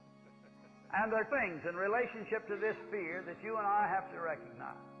And there are things in relationship to this fear that you and I have to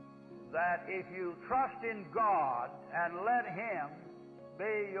recognize. That if you trust in God and let Him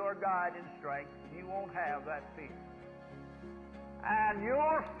be your guide and strength, you won't have that fear. And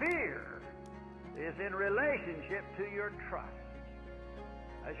your fear is in relationship to your trust.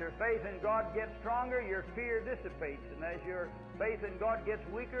 As your faith in God gets stronger, your fear dissipates. And as your faith in God gets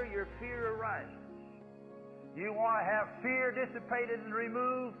weaker, your fear arises. You want to have fear dissipated and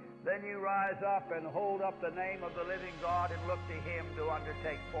removed, then you rise up and hold up the name of the living God and look to Him to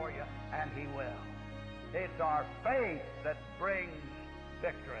undertake for you, and He will. It's our faith that brings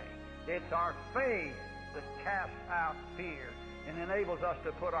victory. It's our faith that casts out fear and enables us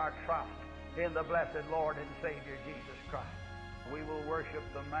to put our trust in the blessed Lord and Savior Jesus Christ. We will worship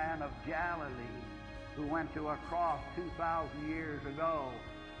the man of Galilee who went to a cross 2,000 years ago,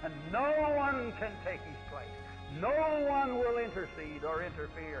 and no one can take His place. No one will intercede or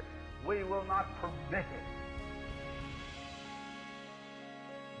interfere. We will not permit it.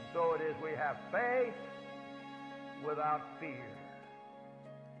 And so it is we have faith without fear.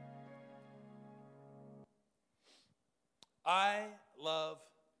 I love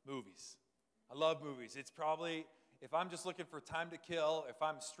movies. I love movies. It's probably, if I'm just looking for time to kill, if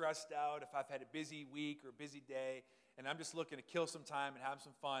I'm stressed out, if I've had a busy week or a busy day, and I'm just looking to kill some time and have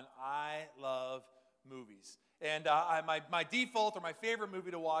some fun, I love movies. And my default or my favorite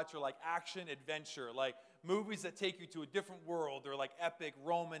movie to watch are like action adventure, like movies that take you to a different world. They're like epic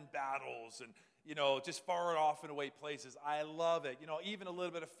Roman battles and, just far off and away places. I love it. Even a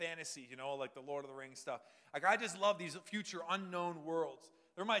little bit of fantasy, like the Lord of the Rings stuff. Like I just love these future unknown worlds.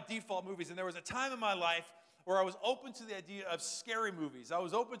 They're my default movies. And there was a time in my life where I was open to the idea of scary movies. I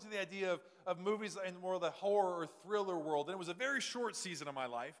was open to the idea of movies in more of the horror or thriller world. And it was a very short season of my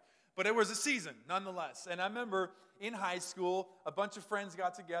life. But it was a season, nonetheless. And I remember in high school, a bunch of friends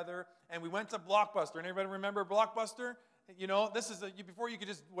got together, and we went to Blockbuster. And everybody remember Blockbuster? Before you could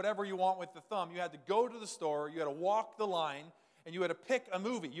just whatever you want with the thumb, you had to go to the store, you had to walk the line, and you had to pick a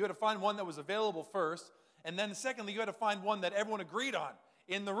movie. You had to find one that was available first, and then secondly, you had to find one that everyone agreed on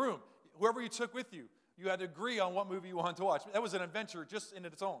in the room. Whoever you took with you, you had to agree on what movie you wanted to watch. That was an adventure just in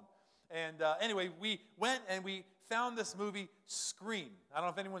its own. And anyway, we went and we found this movie, Scream. I don't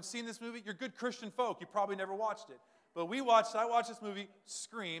know if anyone's seen this movie. You're good Christian folk. You probably never watched it. But I watched this movie,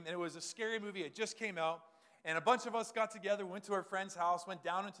 Scream, and it was a scary movie. It just came out. And a bunch of us got together, went to our friend's house, went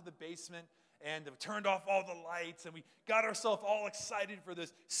down into the basement, and turned off all the lights, and we got ourselves all excited for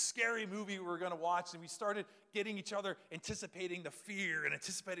this scary movie we were going to watch, and we started getting each other anticipating the fear and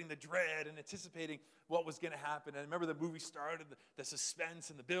anticipating the dread and anticipating what was going to happen. And I remember the movie started, the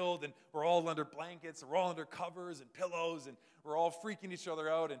suspense and the build, and we're all under blankets, and we're all under covers and pillows, and we're all freaking each other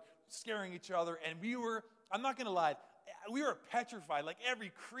out and scaring each other, and I'm not going to lie, we were petrified. Like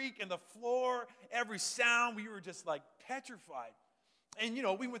every creak in the floor, every sound, we were just like petrified. And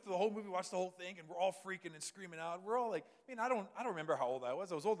we went through the whole movie, watched the whole thing, and we're all freaking and screaming out. We're all like, I don't remember how old I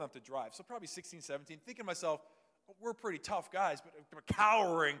was. I was old enough to drive, so probably 16, 17, thinking to myself, we're pretty tough guys, but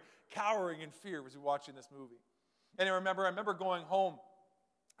cowering in fear as we were watching this movie. And I remember going home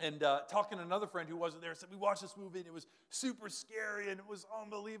and talking to another friend who wasn't there. Said, we watched this movie, and it was super scary, and it was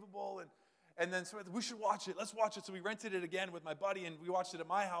unbelievable, and then so we should watch it. Let's watch it. So we rented it again with my buddy, and we watched it at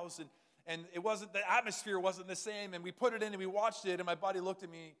my house, and it wasn't, the atmosphere wasn't the same, and we put it in and we watched it, and my buddy looked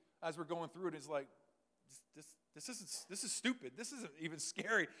at me as we're going through it, and he's like, this is stupid. This isn't even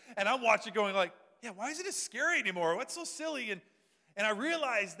scary. And I'm watching going like, yeah, why isn't it scary anymore? What's so silly? And I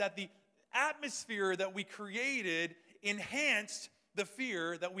realized that the atmosphere that we created enhanced the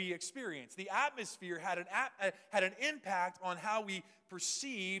fear that we experienced. The atmosphere had an impact on how we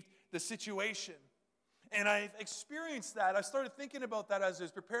perceived the situation. And I've experienced that. I started thinking about that as I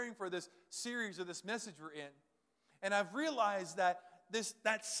was preparing for this series or this message we're in. And I've realized that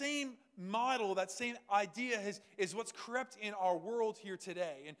that same model, that same idea is what's crept in our world here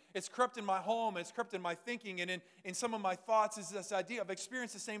today. And it's crept in my home, it's crept in my thinking, and in some of my thoughts is this idea. I've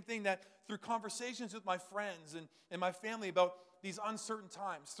experienced the same thing that through conversations with my friends and my family about these uncertain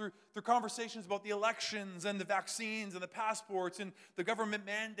times, through conversations about the elections and the vaccines and the passports and the government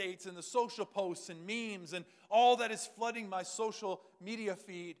mandates and the social posts and memes and all that is flooding my social media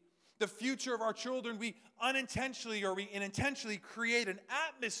feed. The future of our children, we unintentionally or we intentionally create an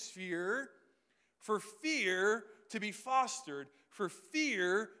atmosphere for fear to be fostered, for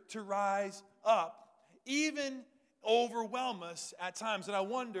fear to rise up, even overwhelm us at times. And I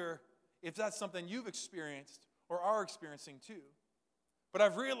wonder if that's something you've experienced or are experiencing too. But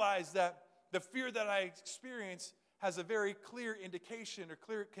I've realized that the fear that I experience has a very clear indication or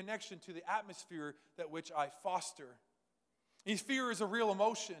clear connection to the atmosphere that which I foster. Fear is a real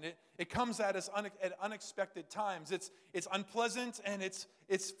emotion. It comes at us at unexpected times. It's unpleasant and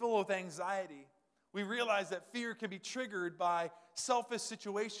it's full of anxiety. We realize that fear can be triggered by specific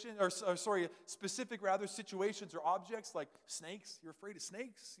situations or objects like snakes. You're afraid of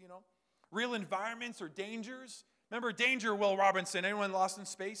snakes, Real environments or dangers. Remember Danger, Will Robinson. Anyone lost in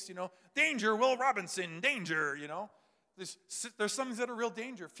space, Danger, Will Robinson, danger, There's some things that are real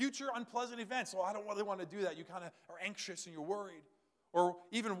danger. Future unpleasant events. Well, I don't really want to do that. You kind of are anxious and you're worried. Or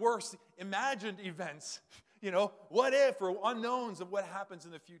even worse, imagined events. What if, or unknowns of what happens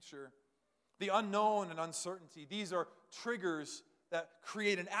in the future. The unknown and uncertainty. These are triggers that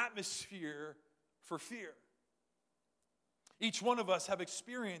create an atmosphere for fear. Each one of us have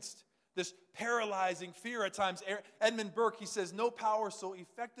experienced this paralyzing fear at times. Edmund Burke, he says, no power so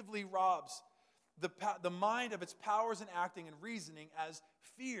effectively robs the mind of its powers and acting and reasoning as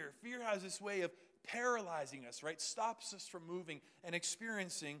fear. Fear has this way of paralyzing us, right? Stops us from moving and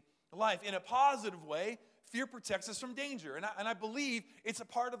experiencing life. In a positive way, fear protects us from danger. And I believe it's a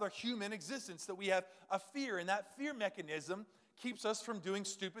part of our human existence that we have a fear. And that fear mechanism keeps us from doing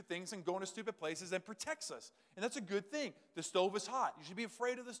stupid things and going to stupid places and protects us. And that's a good thing. The stove is hot. You should be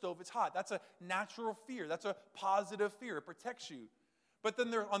afraid of the stove. It's hot. That's a natural fear. That's a positive fear. It protects you. But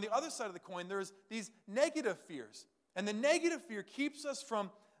then on the other side of the coin, there's these negative fears. And the negative fear keeps us from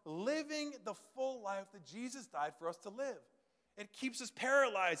living the full life that Jesus died for us to live. It keeps us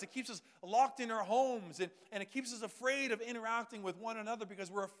paralyzed. It keeps us locked in our homes. And it keeps us afraid of interacting with one another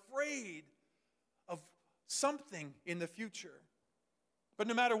because we're afraid of something in the future. But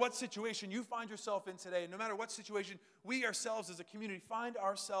no matter what situation you find yourself in today, no matter what situation we ourselves as a community find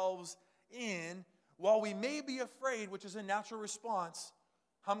ourselves in, while we may be afraid, which is a natural response,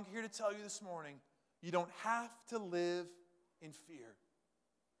 I'm here to tell you this morning, you don't have to live in fear.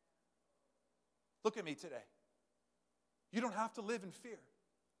 Look at me today. You don't have to live in fear.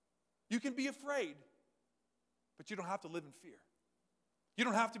 You can be afraid, but you don't have to live in fear. You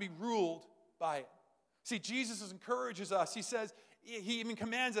don't have to be ruled by it. See, Jesus encourages us. He says, he even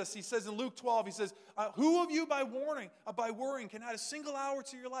commands us. He says in Luke 12, he says, who of you by worrying can add a single hour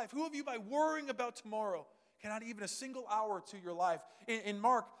to your life? Who of you by worrying about tomorrow can add even a single hour to your life? In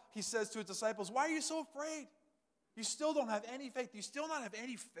Mark, he says to his disciples, why are you so afraid? You still don't have any faith. Do you still not have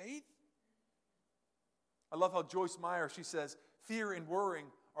any faith? I love how Joyce Meyer, she says, fear and worrying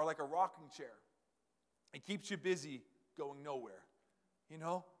are like a rocking chair. It keeps you busy going nowhere,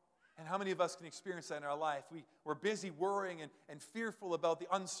 And how many of us can experience that in our life? We're busy worrying and fearful about the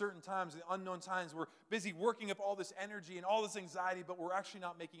uncertain times, the unknown times. We're busy working up all this energy and all this anxiety, but we're actually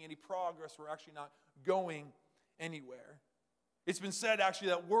not making any progress. We're actually not going anywhere. It's been said actually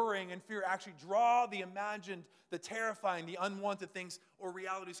that worrying and fear actually draw the imagined, the terrifying, the unwanted things or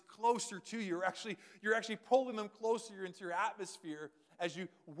realities closer to you. You're actually pulling them closer into your atmosphere as you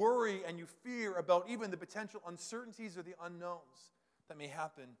worry and you fear about even the potential uncertainties or the unknowns that may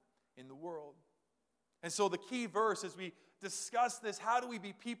happen in the world. And so the key verse as we discuss this, how do we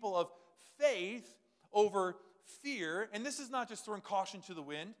be people of faith over fear? And this is not just throwing caution to the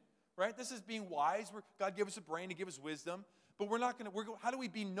wind, right? This is being wise. God gave us a brain to give us wisdom. But how do we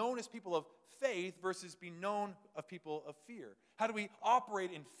be known as people of faith versus be known of people of fear? How do we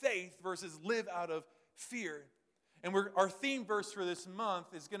operate in faith versus live out of fear? And our theme verse for this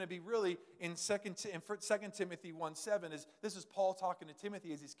month is going to be really in 2 Timothy 1:7. This is Paul talking to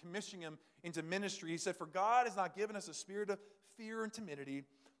Timothy as he's commissioning him into ministry. He said, for God has not given us a spirit of fear and timidity,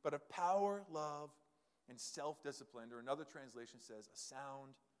 but of power, love, and self-discipline. Or another translation says, a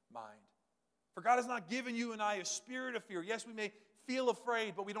sound mind. For God has not given you and I a spirit of fear. Yes, we may feel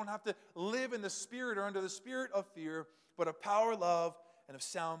afraid, but we don't have to live in the spirit or under the spirit of fear, but of power, love, and of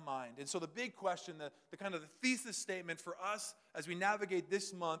sound mind. And so the big question, the kind of the thesis statement for us as we navigate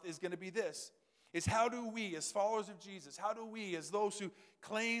this month is going to be this, is how do we as followers of Jesus, how do we as those who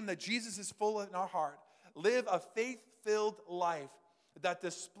claim that Jesus is full in our heart, live a faith-filled life that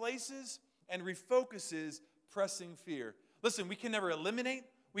displaces and refocuses pressing fear? Listen, we can never eliminate,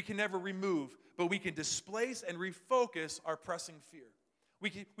 we can never remove, but we can displace and refocus our pressing fear. We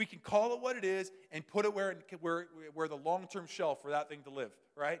can call it what it is and put it where the long-term shelf for that thing to live,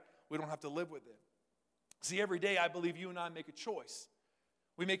 right? We don't have to live with it. See, every day I believe you and I make a choice.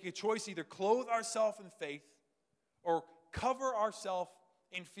 We make a choice to either clothe ourselves in faith or cover ourselves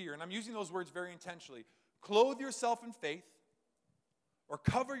in fear. And I'm using those words very intentionally. Clothe yourself in faith or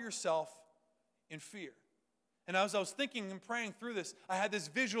cover yourself in fear. And as I was thinking and praying through this, I had this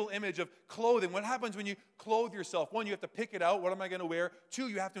visual image of clothing. What happens when you clothe yourself? One, you have to pick it out. What am I going to wear? Two,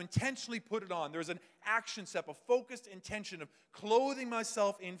 you have to intentionally put it on. There's an action step, a focused intention of clothing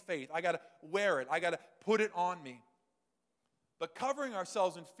myself in faith. I got to wear it. I got to put it on me. But covering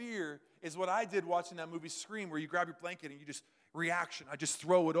ourselves in fear is what I did watching that movie Scream, where you grab your blanket and you just, reaction, I just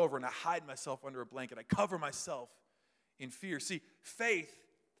throw it over and I hide myself under a blanket. I cover myself in fear. See, faith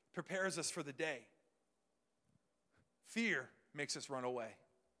prepares us for the day. Fear makes us run away.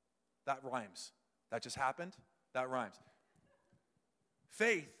 That rhymes. That just happened. That rhymes.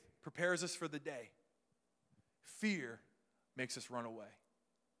 Faith prepares us for the day. Fear makes us run away.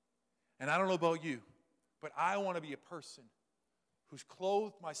 And I don't know about you, but I want to be a person who's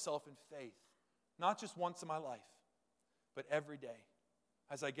clothed myself in faith, not just once in my life, but every day.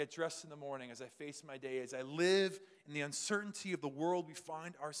 As I get dressed in the morning, as I face my day, as I live in the uncertainty of the world we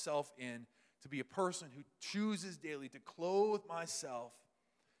find ourselves in, to be a person who chooses daily to clothe myself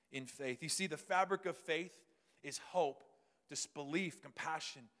in faith. You see, the fabric of faith is hope, disbelief,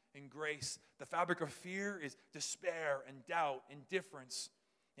 compassion, and grace. The fabric of fear is despair and doubt, indifference,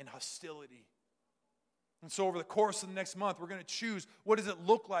 and hostility. And so over the course of the next month, we're going to choose, what does it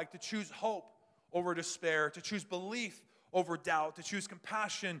look like to choose hope over despair, to choose belief over doubt, to choose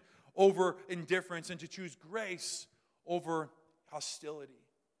compassion over indifference, and to choose grace over hostility.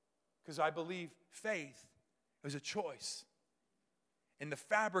 Because I believe faith is a choice. And the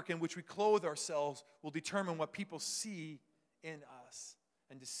fabric in which we clothe ourselves will determine what people see in us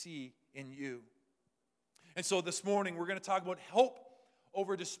and to see in you. And so this morning, we're going to talk about hope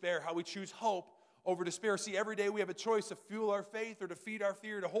over despair, how we choose hope over despair. See, every day we have a choice to fuel our faith or to feed our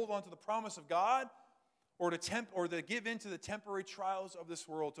fear, to hold on to the promise of God, or to give in to the temporary trials of this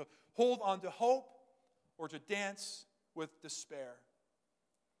world, to hold on to hope or to dance with despair.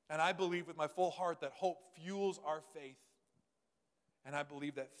 And I believe with my full heart that hope fuels our faith. And I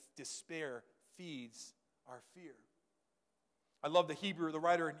believe that despair feeds our fear. I love the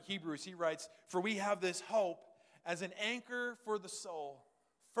writer in Hebrews, he writes, "For we have this hope as an anchor for the soul,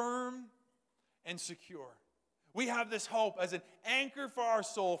 firm and secure." We have this hope as an anchor for our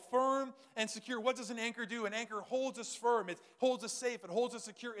soul, firm and secure. What does an anchor do? An anchor holds us firm. It holds us safe. It holds us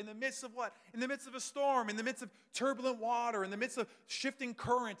secure in the midst of what? In the midst of a storm, in the midst of turbulent water, in the midst of shifting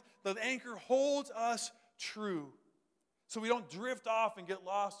current. The anchor holds us true, so we don't drift off and get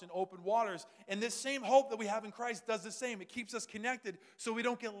lost in open waters. And this same hope that we have in Christ does the same. It keeps us connected so we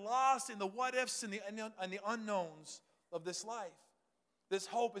don't get lost in the what-ifs and the unknowns of this life. This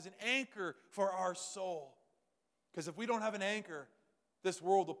hope is an anchor for our soul. Because if we don't have an anchor, this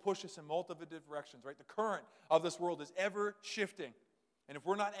world will push us in multiple directions, right? The current of this world is ever shifting. And if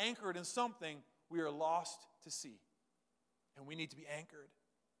we're not anchored in something, we are lost to sea. And we need to be anchored.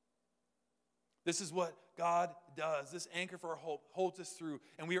 This is what God does. This anchor for our hope holds us through.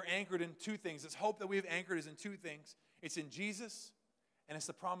 And we are anchored in two things. This hope that we have anchored is in two things. It's in Jesus, and it's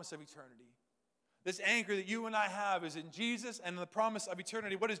the promise of eternity. This anchor that you and I have is in Jesus and in the promise of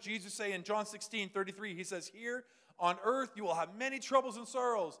eternity. What does Jesus say in John 16:33? He says, "Here on earth you will have many troubles and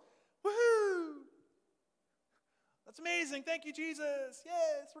sorrows." Woohoo! That's amazing. Thank you, Jesus.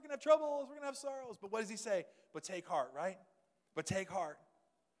 Yes, we're going to have troubles. We're going to have sorrows. But what does he say? But take heart, right? But take heart,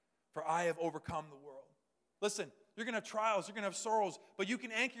 for I have overcome the world. Listen, you're going to have trials, you're going to have sorrows, but you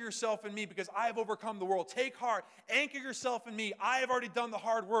can anchor yourself in me because I have overcome the world. Take heart, anchor yourself in me. I have already done the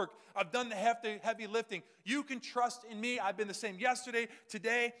hard work. I've done the heavy lifting. You can trust in me. I've been the same yesterday,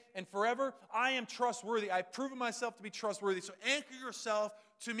 today, and forever. I am trustworthy. I've proven myself to be trustworthy. So anchor yourself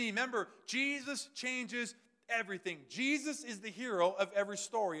to me. Remember, Jesus changes everything. Jesus is the hero of every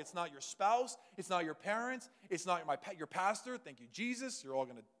story. It's not your spouse. It's not your parents. It's not your pastor. Thank you, Jesus. You're all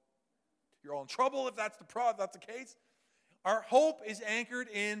in trouble if that's the case. Our hope is anchored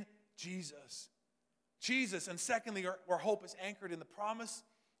in Jesus. Jesus. And secondly, our hope is anchored in the promise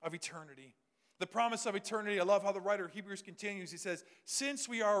of eternity. The promise of eternity. I love how the writer of Hebrews continues. He says, since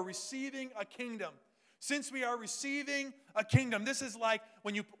we are receiving a kingdom. Since we are receiving a kingdom. This is like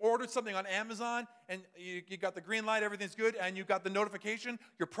when you ordered something on Amazon and you got the green light, everything's good, and you got the notification,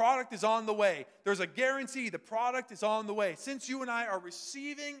 your product is on the way. There's a guarantee the product is on the way. Since you and I are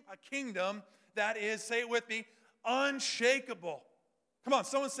receiving a kingdom that is, say it with me, unshakable. Come on,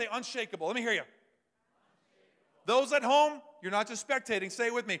 someone say unshakable. Let me hear you. Those at home, you're not just spectating. Say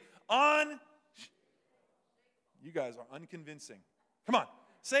it with me. You guys are unconvincing. Come on.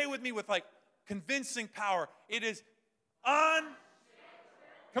 Say it with me with like convincing power. It is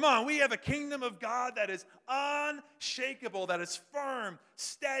Come on, we have a kingdom of God that is unshakable, that is firm,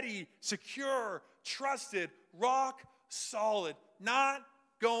 steady, secure, trusted, rock solid, not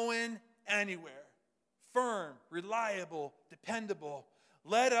going anywhere. Firm, reliable, dependable.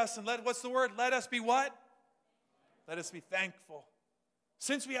 What's the word? Let us be what? Let us be thankful.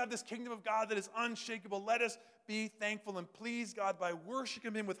 Since we have this kingdom of God that is unshakable, let us be thankful and please God by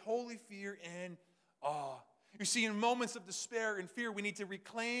worshiping Him with holy fear and awe. You see, in moments of despair and fear, we need to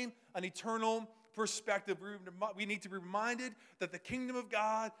reclaim an eternal perspective. We need to be reminded that the kingdom of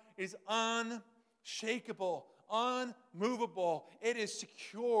God is unshakable, unmovable. It is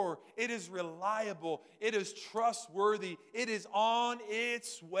secure. It is reliable. It is trustworthy. It is on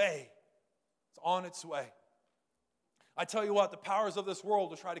its way. It's on its way. I tell you what, the powers of this world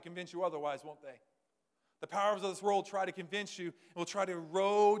will try to convince you otherwise, won't they? The powers of this world try to convince you and will try to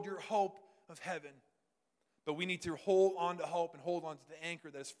erode your hope of heaven. But we need to hold on to hope and hold on to the anchor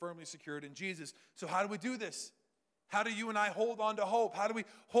that is firmly secured in Jesus. So how do we do this? How do you and I hold on to hope? How do we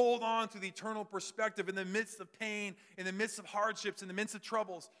hold on to the eternal perspective in the midst of pain, in the midst of hardships, in the midst of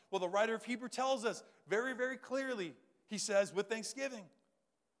troubles? Well, the writer of Hebrews tells us very, very clearly. He says, with thanksgiving.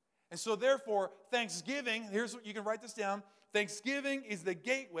 And so therefore, thanksgiving, here's what you can write this down. Thanksgiving is the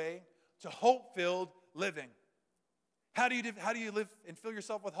gateway to hope-filled living. How do you live and fill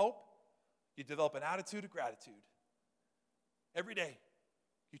yourself with hope? You develop an attitude of gratitude. Every day,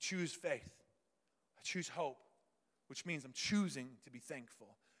 you choose faith. I choose hope, which means I'm choosing to be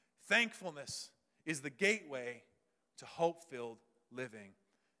thankful. Thankfulness is the gateway to hope-filled living.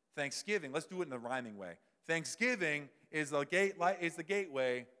 Thanksgiving, let's do it in the rhyming way. Thanksgiving is the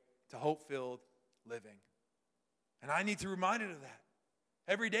gateway to hope-filled living. And I need to be reminded of that.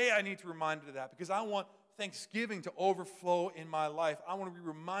 Every day I need to be reminded of that because I want thanksgiving to overflow in my life. I want to be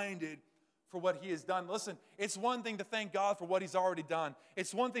reminded for what he has done. Listen, it's one thing to thank God for what he's already done.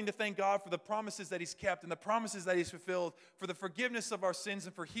 It's one thing to thank God for the promises that he's kept and the promises that he's fulfilled, for the forgiveness of our sins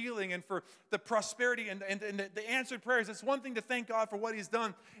and for healing and for the prosperity and the answered prayers. It's one thing to thank God for what he's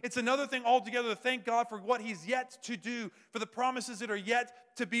done. It's another thing altogether to thank God for what he's yet to do, for the promises that are yet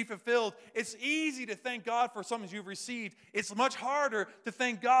to be fulfilled. It's easy to thank God for something you've received. It's much harder to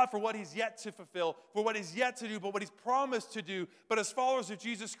thank God for what he's yet to fulfill, for what he's yet to do, but what he's promised to do. But as followers of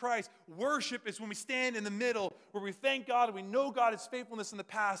Jesus Christ, worship is when we stand in the middle, where we thank God and we know God is faithfulness in the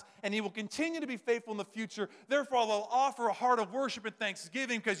past, and he will continue to be faithful in the future. Therefore, I'll offer a heart of worship and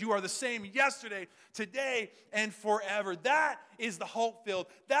thanksgiving because you are the same yesterday, today, and forever. That is the hope-filled.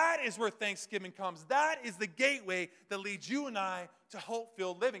 That is where thanksgiving comes. That is the gateway that leads you and I to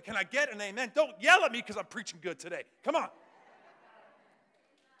hope-filled living. Can I get an amen? Don't yell at me because I'm preaching good today. Come on.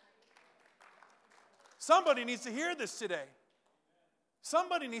 Somebody needs to hear this today.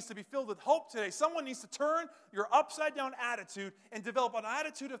 Somebody needs to be filled with hope today. Someone needs to turn your upside-down attitude and develop an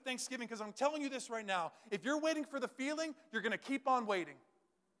attitude of thanksgiving, because I'm telling you this right now. If you're waiting for the feeling, you're going to keep on waiting.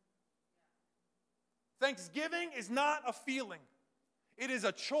 Thanksgiving is not a feeling. It is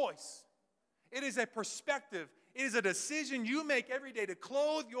a choice. It is a perspective. It is a decision you make every day to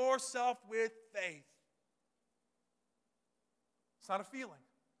clothe yourself with faith. It's not a feeling.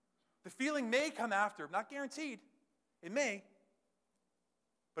 The feeling may come after, not guaranteed. It may.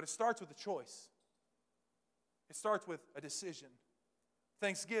 But it starts with a choice. It starts with a decision.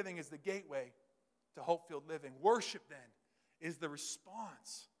 Thanksgiving is the gateway to hope-filled living. Worship, then, is the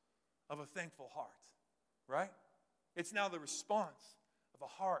response of a thankful heart, right? It's now the response of a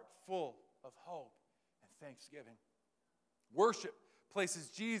heart full of hope and thanksgiving. Worship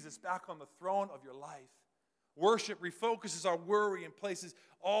places Jesus back on the throne of your life. Worship refocuses our worry and places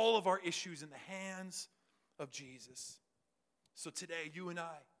all of our issues in the hands of Jesus. So today, you and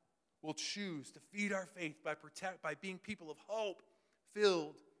I will choose to feed our faith by being people of hope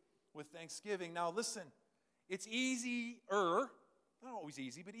filled with thanksgiving. Now listen, it's easier, not always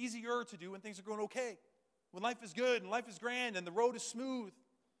easy, but easier to do when things are going okay. When life is good and life is grand and the road is smooth.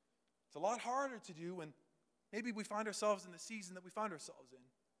 It's a lot harder to do when maybe we find ourselves in the season that we find ourselves in.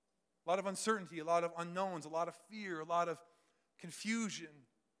 A lot of uncertainty, a lot of unknowns, a lot of fear, a lot of confusion,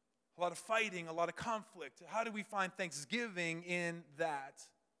 a lot of fighting, a lot of conflict. How do we find thanksgiving in that?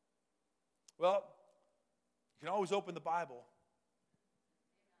 Well, you can always open the Bible.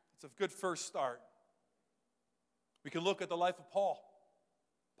 It's a good first start. We can look at the life of Paul.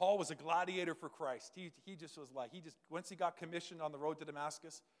 Paul was a gladiator for Christ. He just once he got commissioned on the road to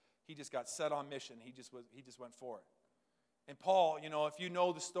Damascus, he just got set on mission. He just went for it. And Paul, if you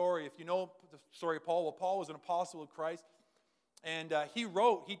know the story of Paul, well, Paul was an apostle of Christ. And he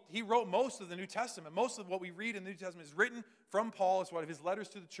wrote most of the New Testament. Most of what we read in the New Testament is written from Paul. It's one of his letters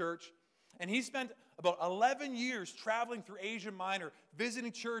to the church. And he spent about 11 years traveling through Asia Minor,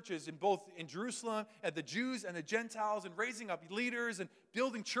 visiting churches in Jerusalem, and the Jews and the Gentiles, and raising up leaders and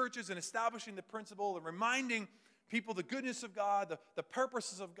building churches and establishing the principle and reminding people the goodness of God, the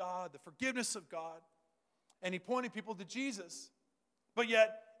purposes of God, the forgiveness of God. And he pointed people to Jesus. But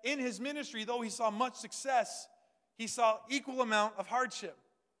yet, in his ministry, though he saw much success, he saw equal amount of hardship.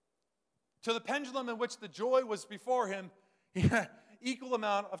 To the pendulum in which the joy was before him, he had equal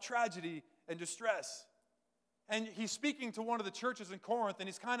amount of tragedy and distress. And he's speaking to one of the churches in Corinth, and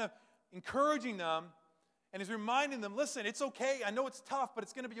he's kind of encouraging them, and he's reminding them, listen, it's okay. I know it's tough, but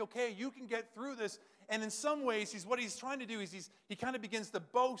it's going to be okay. You can get through this. And in some ways, what he's trying to do is he kind of begins to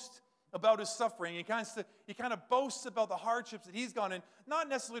boast about his suffering. He kind of boasts about the hardships that he's gone in, not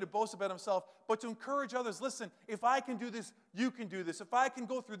necessarily to boast about himself, but to encourage others. Listen, if I can do this, you can do this. If I can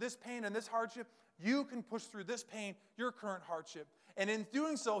go through this pain and this hardship, you can push through this pain, your current hardship. And in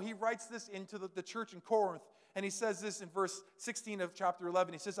doing so, he writes this into the church in Corinth. And he says this in verse 16 of chapter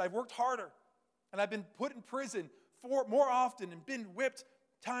 11. He says, I've worked harder, and I've been put in prison more often and been whipped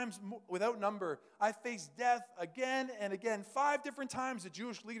times without number. I faced death again and again. 5 different times the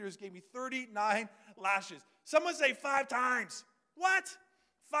Jewish leaders gave me 39 lashes. Someone say 5 times. What?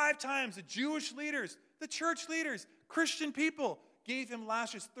 5 times the Jewish leaders, the church leaders, Christian people gave him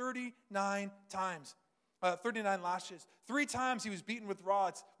lashes 39 times. 39 lashes. 3 times he was beaten with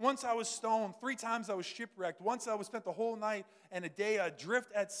rods. Once I was stoned. 3 times I was shipwrecked. Once I was spent the whole night and a day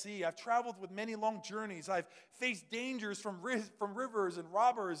adrift at sea. I've traveled with many long journeys. I've faced dangers from rivers and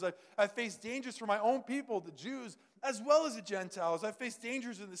robbers. I've faced dangers from my own people, the Jews, as well as the Gentiles. I've faced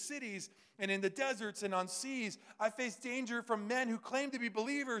dangers in the cities and in the deserts and on seas. I've faced danger from men who claim to be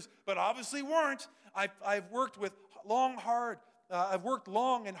believers, but obviously weren't. I've worked long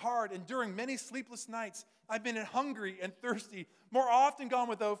and hard, enduring many sleepless nights. I've been hungry and thirsty, more often gone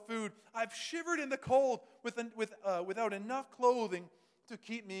without food. I've shivered in the cold without enough clothing to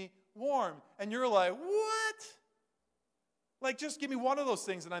keep me warm. And you're like, what? Like, just give me one of those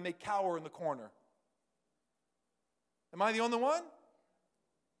things and I may cower in the corner. Am I the only one?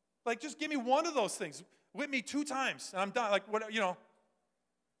 Like, just give me one of those things. Whip me 2 times and I'm done. Like, what, And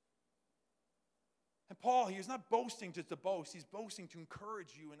Paul, he's not boasting just to boast. He's boasting to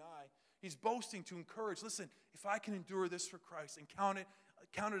encourage you and I. He's boasting to encourage. Listen, if I can endure this for Christ and count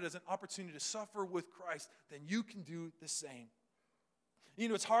it as an opportunity to suffer with Christ, then you can do the same.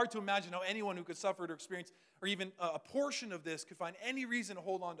 It's hard to imagine how anyone who could suffer or experience, or even a portion of this, could find any reason to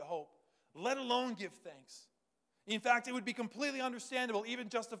hold on to hope, let alone give thanks. In fact, it would be completely understandable, even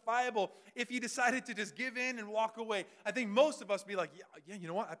justifiable, if he decided to just give in and walk away. I think most of us would be like, yeah, you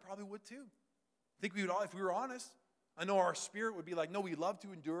know what? I probably would too. I think we would all, if we were honest. I know our spirit would be like, no, we love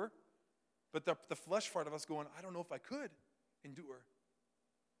to endure. But the flesh part of us going, I don't know if I could endure.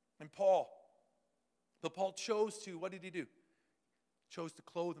 And Paul chose to, what did he do? Chose to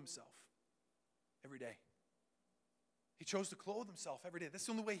clothe himself every day. He chose to clothe himself every day. That's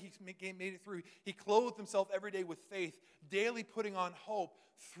the only way he made it through. He clothed himself every day with faith, daily putting on hope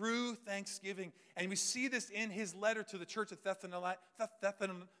through thanksgiving. And we see this in his letter to the church of Thessalonica.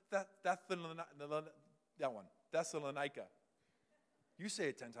 You say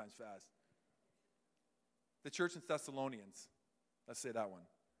it 10 times fast. The church in Thessalonians. Let's say that one.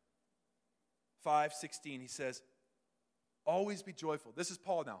 5:16, he says, always be joyful. This is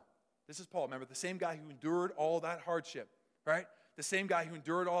Paul now. This is Paul. Remember, the same guy who endured all that hardship, right? The same guy who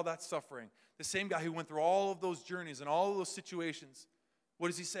endured all that suffering. The same guy who went through all of those journeys and all of those situations. What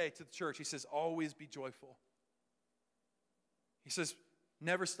does he say to the church? He says, always be joyful. He says,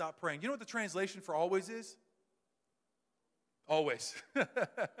 never stop praying. You know what the translation for always is? Always.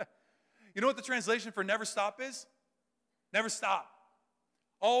 You know what the translation for never stop is? Never stop.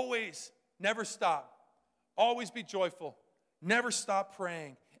 Always, never stop. Always be joyful. Never stop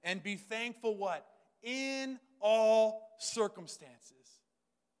praying. And be thankful what? In all circumstances.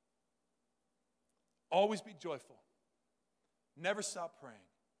 Always be joyful. Never stop praying.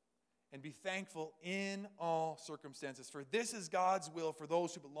 And be thankful in all circumstances. For this is God's will for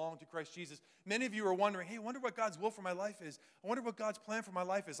those who belong to Christ Jesus. Many of you are wondering, hey, I wonder what God's will for my life is. I wonder what God's plan for my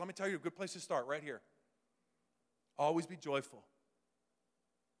life is. Let me tell you a good place to start right here. Always be joyful.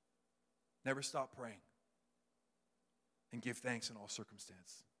 Never stop praying. And give thanks in all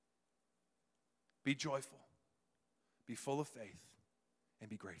circumstances. Be joyful. Be full of faith. And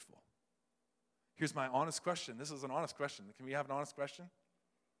be grateful. Here's my honest question. This is an honest question. Can we have an honest question?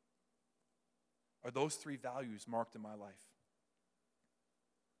 Are those 3 values marked in my life?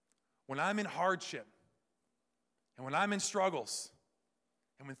 When I'm in hardship, and when I'm in struggles,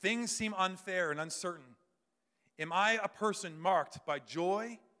 and when things seem unfair and uncertain, am I a person marked by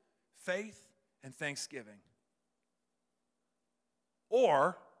joy, faith, and thanksgiving?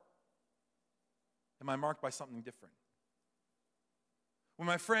 Or am I marked by something different? When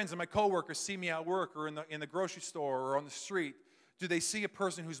my friends and my coworkers see me at work or in the grocery store or on the street, do they see a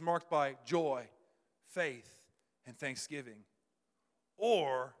person who's marked by joy, faith, and thanksgiving?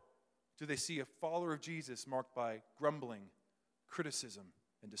 Or do they see a follower of Jesus marked by grumbling, criticism,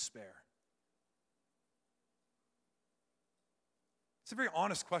 and despair? It's a very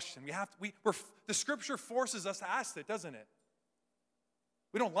honest question. The Scripture forces us to ask it, doesn't it?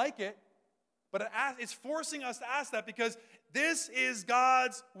 We don't like it, but it's forcing us to ask that because this is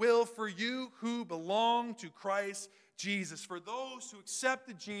God's will for you who belong to Christ Jesus. For those who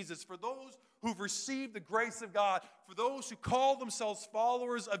accepted Jesus, for those who've received the grace of God, for those who call themselves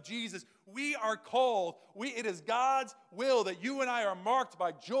followers of Jesus, we are called. It is God's will that you and I are marked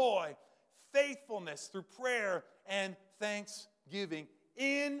by joy, faithfulness through prayer, and thanksgiving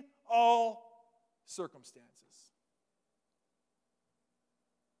in all circumstances.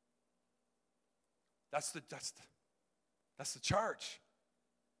 That's the charge.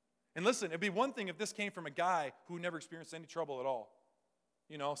 And listen, it'd be one thing if this came from a guy who never experienced any trouble at all.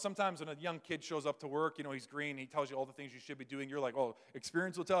 You know, sometimes when a young kid shows up to work, you know, he's green, he tells you all the things you should be doing. You're like, oh,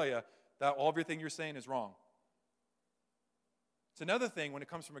 experience will tell you that all everything you're saying is wrong. It's another thing when it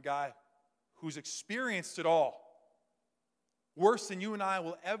comes from a guy who's experienced it all. Worse than you and I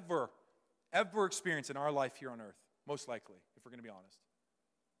will ever experience in our life here on earth, most likely, if we're going to be honest.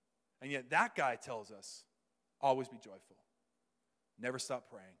 And yet that guy tells us, always be joyful. Never stop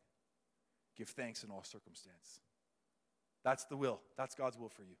praying. Give thanks in all circumstance. That's the will. That's God's will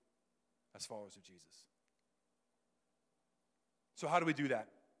for you as followers of Jesus. So how do we do that?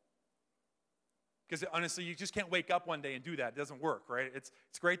 Because honestly, you just can't wake up one day and do that. It doesn't work, right? It's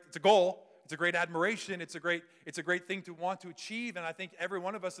great. It's a goal. It's a great admiration. It's a great thing to want to achieve. And I think every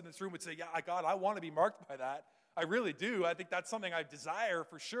one of us in this room would say, yeah, God, I want to be marked by that. I really do. I think that's something I desire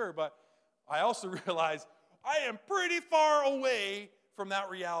for sure. But I also realize I am pretty far away from that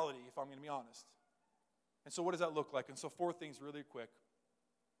reality, if I'm going to be honest. And so what does that look like? And so 4 things really quick.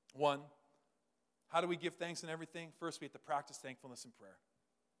 1, how do we give thanks in everything? First, we have to practice thankfulness in prayer.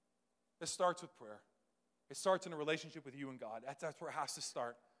 It starts with prayer. It starts in a relationship with you and God. That's where it has to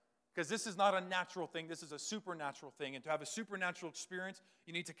start. Because this is not a natural thing. This is a supernatural thing. And to have a supernatural experience,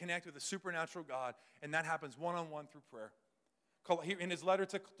 you need to connect with a supernatural God. And that happens one-on-one through prayer. In his letter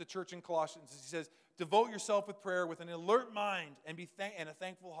to the church in Colossians, he says, devote yourself with prayer with an alert mind and a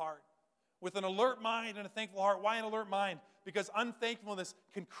thankful heart. With an alert mind and a thankful heart. Why an alert mind? Because unthankfulness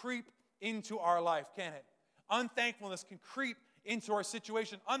can creep into our life, can it? Unthankfulness can creep into our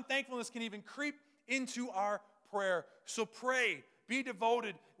situation. Unthankfulness can even creep into our prayer. So pray. Be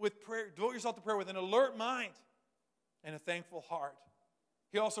devoted with prayer. Devote yourself to prayer with an alert mind and a thankful heart.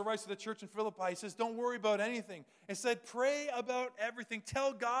 He also writes to the church in Philippi. He says, don't worry about anything. Instead, pray about everything.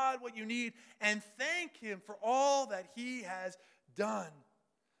 Tell God what you need and thank Him for all that He has done.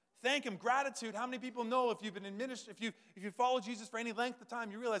 Thank Him. Gratitude. How many people know if you've been in ministry, if you follow Jesus for any length of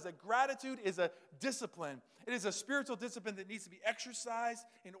time, you realize that gratitude is a discipline. It is a spiritual discipline that needs to be exercised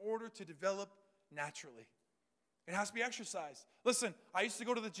in order to develop naturally. It has to be exercised. Listen, I used to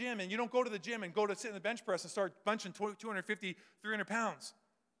go to the gym, and you don't go to the gym and go to sit in the bench press and start bunching 250, 300 pounds.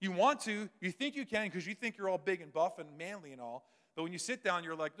 You want to, you think you can because you think you're all big and buff and manly and all. But when you sit down,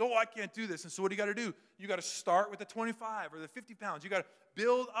 you're like, no, I can't do this. And so what do you got to do? You got to start with the 25 or the 50 pounds. You got to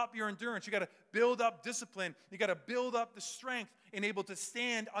build up your endurance. You got to build up discipline. You got to build up the strength and able to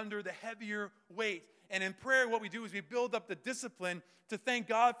stand under the heavier weight. And in prayer, what we do is we build up the discipline to thank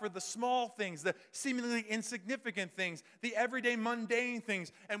God for the small things, the seemingly insignificant things, the everyday mundane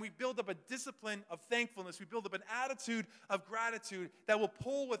things. And we build up a discipline of thankfulness. We build up an attitude of gratitude that will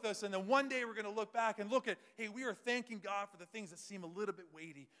pull with us. And then one day we're going to look back and look at, hey, we are thanking God for the things that seem a little bit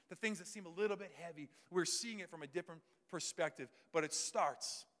weighty, the things that seem a little bit heavy. We're seeing it from a different perspective. But it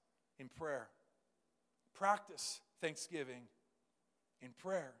starts in prayer. Practice thanksgiving in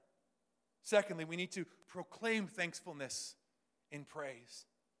prayer. Secondly, we need to proclaim thankfulness in praise.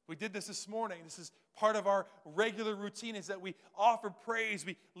 We did this morning. This is part of our regular routine is that we offer praise.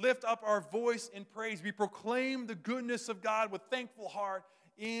 We lift up our voice in praise. We proclaim the goodness of God with thankful heart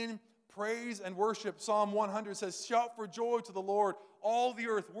in praise and worship. Psalm 100 says, shout for joy to the Lord, all the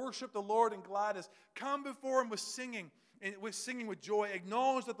earth. Worship the Lord in gladness. Come before Him with singing. And with singing with joy,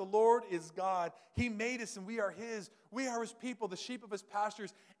 acknowledge that the Lord is God. He made us and we are His. We are His people, the sheep of His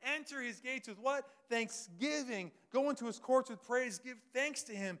pastures. Enter His gates with what? Thanksgiving. Go into His courts with praise. Give thanks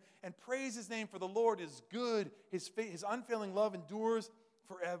to Him and praise His name, for the Lord is good. His unfailing love endures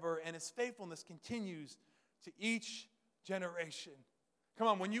forever, and His faithfulness continues to each generation. Come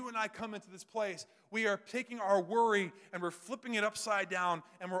on, when you and I come into this place, we are taking our worry and we're flipping it upside down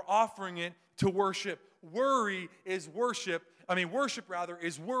and we're offering it to worship. Worship is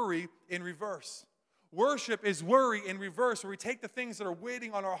worry in reverse. Worship is worry in reverse, where we take the things that are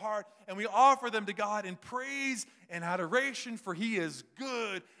weighing on our heart and we offer them to God in praise and adoration, for He is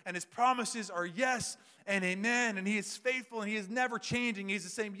good and his promises are yes and amen, and he is faithful, and he is never changing. He's the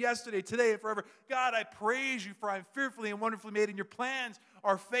same yesterday, today, and forever. God, I praise you, for I am fearfully and wonderfully made, and your plans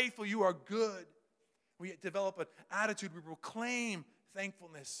are faithful. You are good. We develop an attitude. We proclaim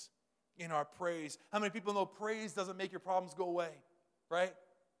thankfulness in our praise. How many people know praise doesn't make your problems go away, right?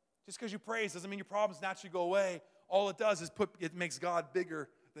 Just because you praise doesn't mean your problems naturally go away. All it does is it makes God bigger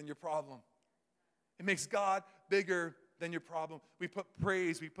than your problem. It makes God bigger than your problem. We put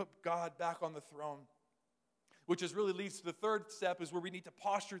praise, we put God back on the throne, which is really leads to the third step, is where we need to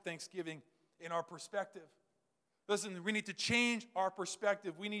posture thanksgiving in our perspective. Listen, we need to change our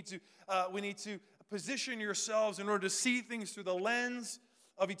perspective. We need to position yourselves in order to see things through the lens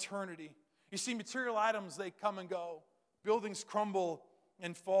of eternity. You see, material items, they come and go. Buildings crumble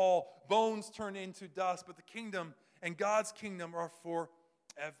and fall. Bones turn into dust. But the kingdom and God's kingdom are forever.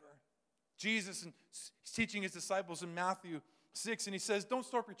 Jesus is teaching his disciples in Matthew 6, and he says, don't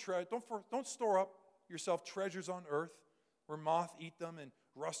store up yourself treasures on earth where moth eat them and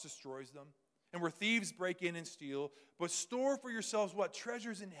rust destroys them, and where thieves break in and steal, but store for yourselves what?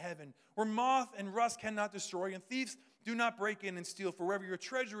 Treasures in heaven, where moth and rust cannot destroy, and thieves do not break in and steal. For wherever your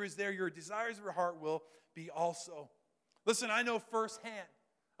treasure is, there your desires of your heart will be also. Listen, I know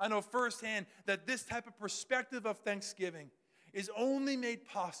firsthand that this type of perspective of thanksgiving is only made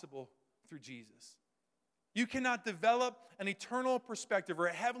possible through Jesus. You cannot develop an eternal perspective or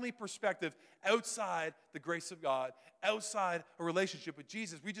a heavenly perspective outside the grace of God, outside a relationship with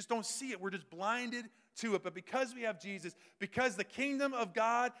Jesus. We just don't see it. We're just blinded to it. But because we have Jesus, because the kingdom of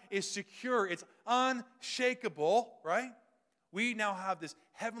God is secure, it's unshakable, right? We now have this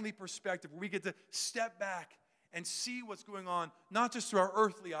heavenly perspective where we get to step back and see what's going on, not just through our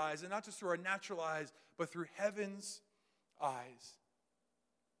earthly eyes and not just through our natural eyes, but through heaven's eyes.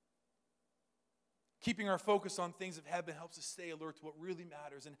 Keeping our focus on things of heaven helps us stay alert to what really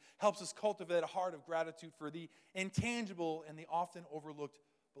matters and helps us cultivate a heart of gratitude for the intangible and the often overlooked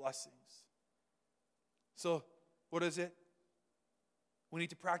blessings. So, what is it? We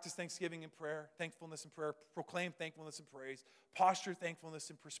need to practice thanksgiving and prayer, thankfulness and prayer, proclaim thankfulness and praise, posture thankfulness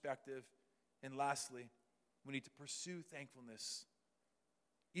and perspective, and lastly, we need to pursue thankfulness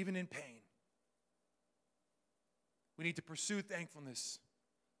even in pain. We need to pursue thankfulness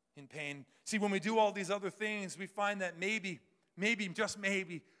in pain. See, when we do all these other things, we find that maybe, just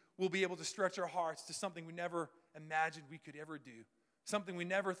maybe, we'll be able to stretch our hearts to something we never imagined we could ever do, something we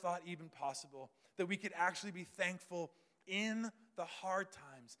never thought even possible, that we could actually be thankful in the hard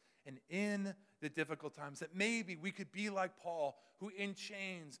times and in the difficult times, that maybe we could be like Paul, who in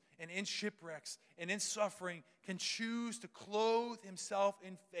chains and in shipwrecks and in suffering can choose to clothe himself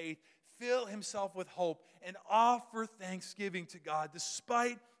in faith, fill himself with hope, and offer thanksgiving to God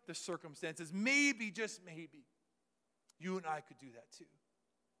despite the circumstances. Maybe, just maybe, you and I could do that too.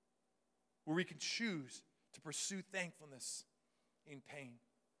 Where we can choose to pursue thankfulness in pain.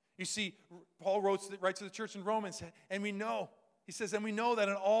 You see, Paul writes to the church in Romans, and we know, he says, and we know that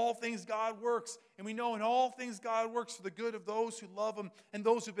in all things God works. And we know in all things God works for the good of those who love him and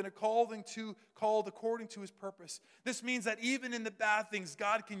those who've been called according to his purpose. This means that even in the bad things,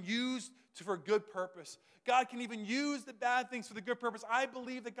 God can use for good purpose. God can even use the bad things for the good purpose. I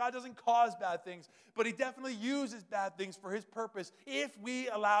believe that God doesn't cause bad things, but he definitely uses bad things for his purpose if we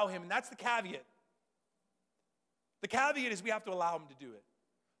allow him. And that's the caveat. The caveat is we have to allow him to do it.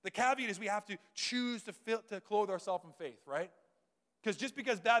 The caveat is we have to choose to clothe ourselves in faith, right? Because just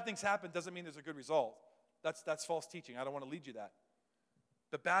because bad things happen doesn't mean there's a good result. That's false teaching. I don't want to lead you that.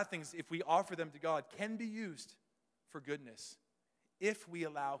 The bad things, if we offer them to God, can be used for goodness if we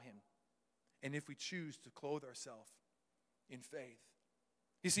allow him and if we choose to clothe ourselves in faith.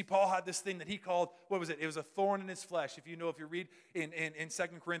 You see, Paul had this thing that he called, what was it? It was a thorn in his flesh. If you read in 2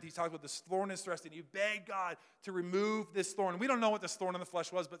 Corinthians, he talks about this thorn in his flesh, and he begged God to remove this thorn. We don't know what this thorn in the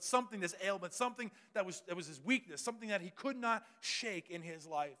flesh was, but something, this ailment, something that was his weakness, something that he could not shake in his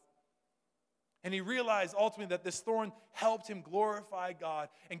life. And he realized ultimately that this thorn helped him glorify God,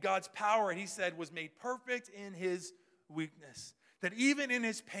 and God's power, and he said, was made perfect in his weakness. That even in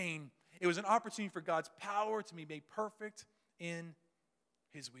his pain, it was an opportunity for God's power to be made perfect in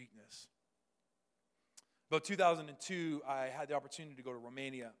his weakness. About 2002, I had the opportunity to go to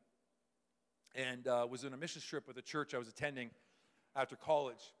Romania and was on a mission trip with a church I was attending after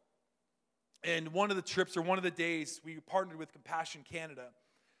college. And one of the trips, or one of the days, we partnered with Compassion Canada,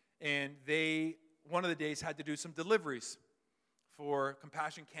 and one of the days had to do some deliveries for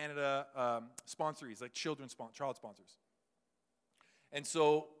Compassion Canada sponsorees, like child sponsors. And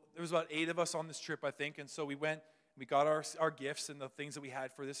so there was about 8 of us on this trip, I think, and so we went. We got our gifts and the things that we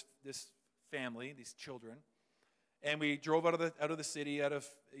had for this family, these children. And we drove out of the city,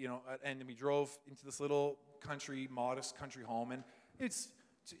 and we drove into this little country, modest country home. And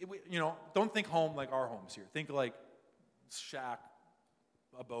don't think home like our homes here. Think like shack,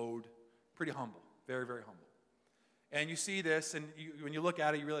 abode, pretty humble, very, very humble. And you see this, and when you look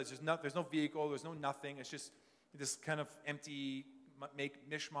at it, you realize there's no vehicle, there's no nothing. It's just this kind of empty,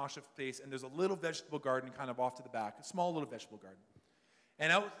 mishmash of place. And there's a little vegetable garden kind of off to the back, a small little vegetable garden.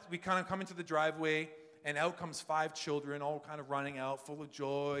 And out, we kind of come into the driveway, and out comes 5 children, all kind of running out, full of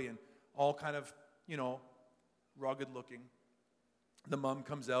joy, and all kind of, rugged looking. The mom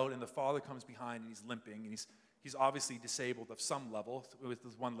comes out, and the father comes behind, and he's limping, and he's obviously disabled of some level. With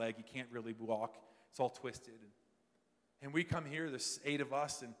his one leg, he can't really walk. It's all twisted. And we come here, there's 8 of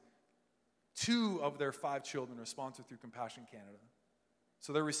us, and 2 of their 5 children are sponsored through Compassion Canada.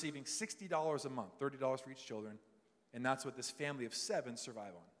 So they're receiving $60 a month, $30 for each children, and that's what this family of 7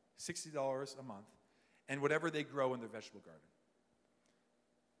 survive on, $60 a month, and whatever they grow in their vegetable garden.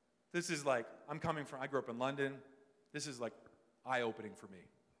 This is like, I grew up in London. This is like eye-opening for me,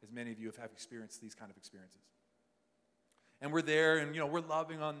 as many of you have experienced these kind of experiences. And we're there, and we're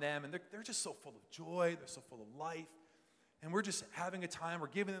loving on them, and they're just so full of joy, they're so full of life, and we're just having a time, we're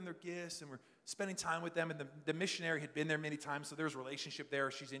giving them their gifts, and we're spending time with them, and the missionary had been there many times, so there's a relationship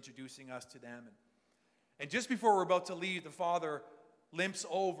there, she's introducing us to them. And just before we're about to leave, the father limps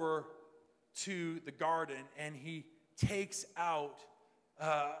over to the garden, and he takes out,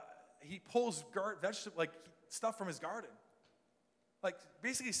 he pulls vegetable, like stuff from his garden, like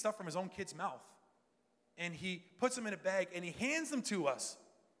basically stuff from his own kid's mouth, and he puts them in a bag, and he hands them to us,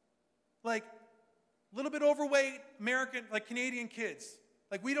 like a little bit overweight American, like Canadian kids.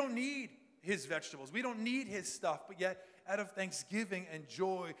 Like, we don't need his vegetables, we don't need his stuff, but yet out of thanksgiving and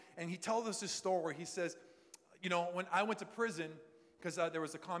joy. And he tells us this story where he says, when I went to prison, because there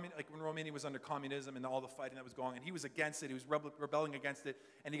was when Romania was under communism and all the fighting that was going on, and he was against it, he was rebelling against it,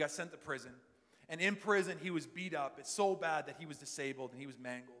 and he got sent to prison. And in prison, he was beat up. It's so bad that he was disabled and he was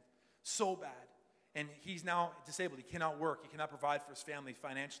mangled. So bad. And he's now disabled. He cannot work. He cannot provide for his family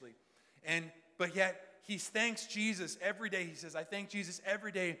financially. But yet, he thanks Jesus every day. He says, I thank Jesus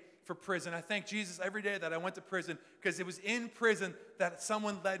every day for prison. I thank Jesus every day that I went to prison, because it was in prison that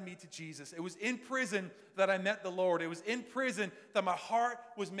someone led me to Jesus. It was in prison that I met the Lord. It was in prison that my heart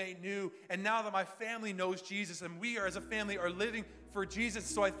was made new. And now that my family knows Jesus, and we as a family are living for Jesus.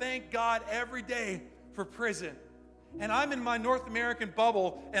 So I thank God every day for prison. And I'm in my North American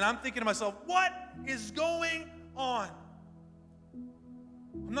bubble, and I'm thinking to myself, what is going on?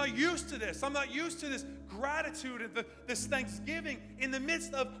 I'm not used to this. I'm not used to this gratitude and this thanksgiving in the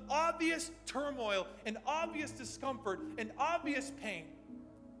midst of obvious turmoil and obvious discomfort and obvious pain.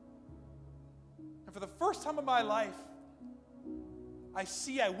 And for the first time in my life, I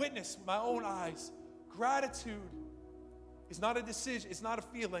witness with my own eyes, gratitude is not a decision, it's not a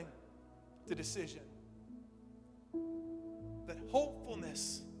feeling, it's a decision. That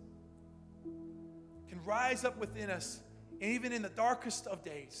hopefulness can rise up within us, even in the darkest of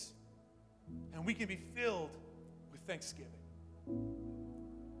days, and we can be filled with thanksgiving.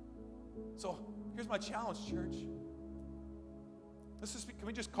 So here's my challenge, church. Can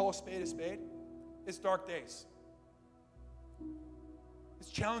we just call a spade a spade? It's dark days.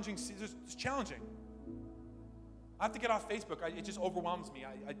 It's challenging. It's challenging. I have to get off Facebook. It just overwhelms me.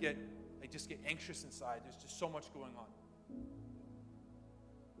 I just get anxious inside. There's just so much going on.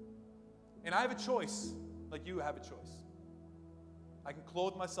 And I have a choice, like you have a choice. I can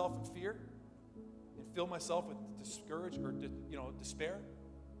clothe myself in fear and fill myself with despair,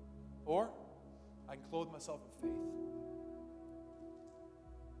 or I can clothe myself in faith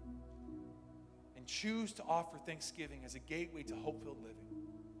and choose to offer thanksgiving as a gateway to hope-filled living.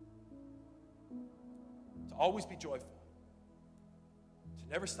 To always be joyful, to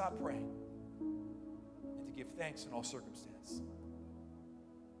never stop praying, and to give thanks in all circumstances.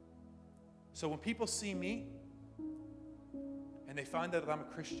 So when people see me and they find out that I'm a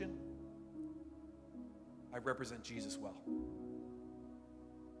Christian, I represent Jesus well.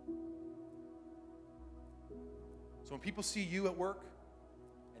 So when people see you at work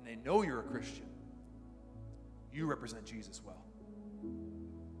and they know you're a Christian, you represent Jesus well.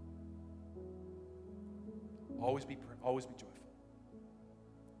 Always be joyful.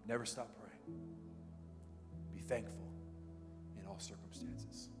 Never stop praying. Be thankful in all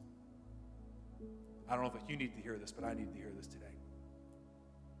circumstances. I don't know if you need to hear this, but I need to hear this today.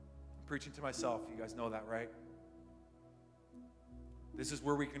 I'm preaching to myself. You guys know that, right? This is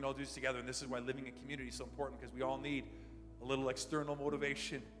where we can all do this together, and this is why living in community is so important, because we all need a little external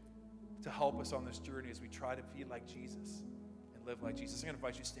motivation to help us on this journey as we try to be like Jesus and live like Jesus. I'm going to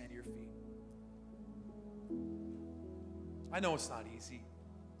invite you to stand to your feet. I know it's not easy,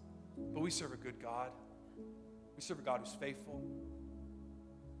 but we serve a good God. We serve a God who's faithful.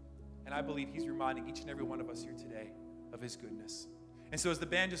 And I believe he's reminding each and every one of us here today of his goodness. And so as the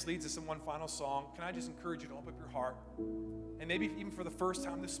band just leads us in one final song, can I just encourage you to open up your heart? And maybe even for the first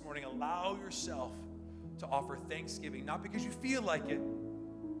time this morning, allow yourself to offer thanksgiving, not because you feel like it,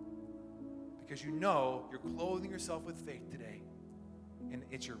 because you know you're clothing yourself with faith today, and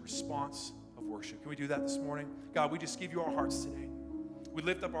it's your response of worship. Can we do that this morning? God, we just give you our hearts today. We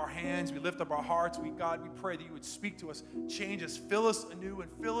lift up our hands, we lift up our hearts. God, we pray that you would speak to us, change us, fill us anew,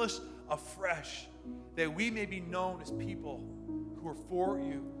 and fill us afresh, that we may be known as people who are for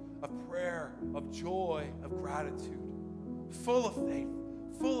you, of prayer, of joy, of gratitude, full of faith,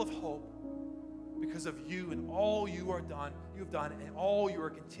 full of hope, because of you and all you have done, and all you are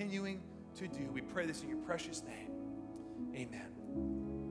continuing to do. We pray this in your precious name. Amen.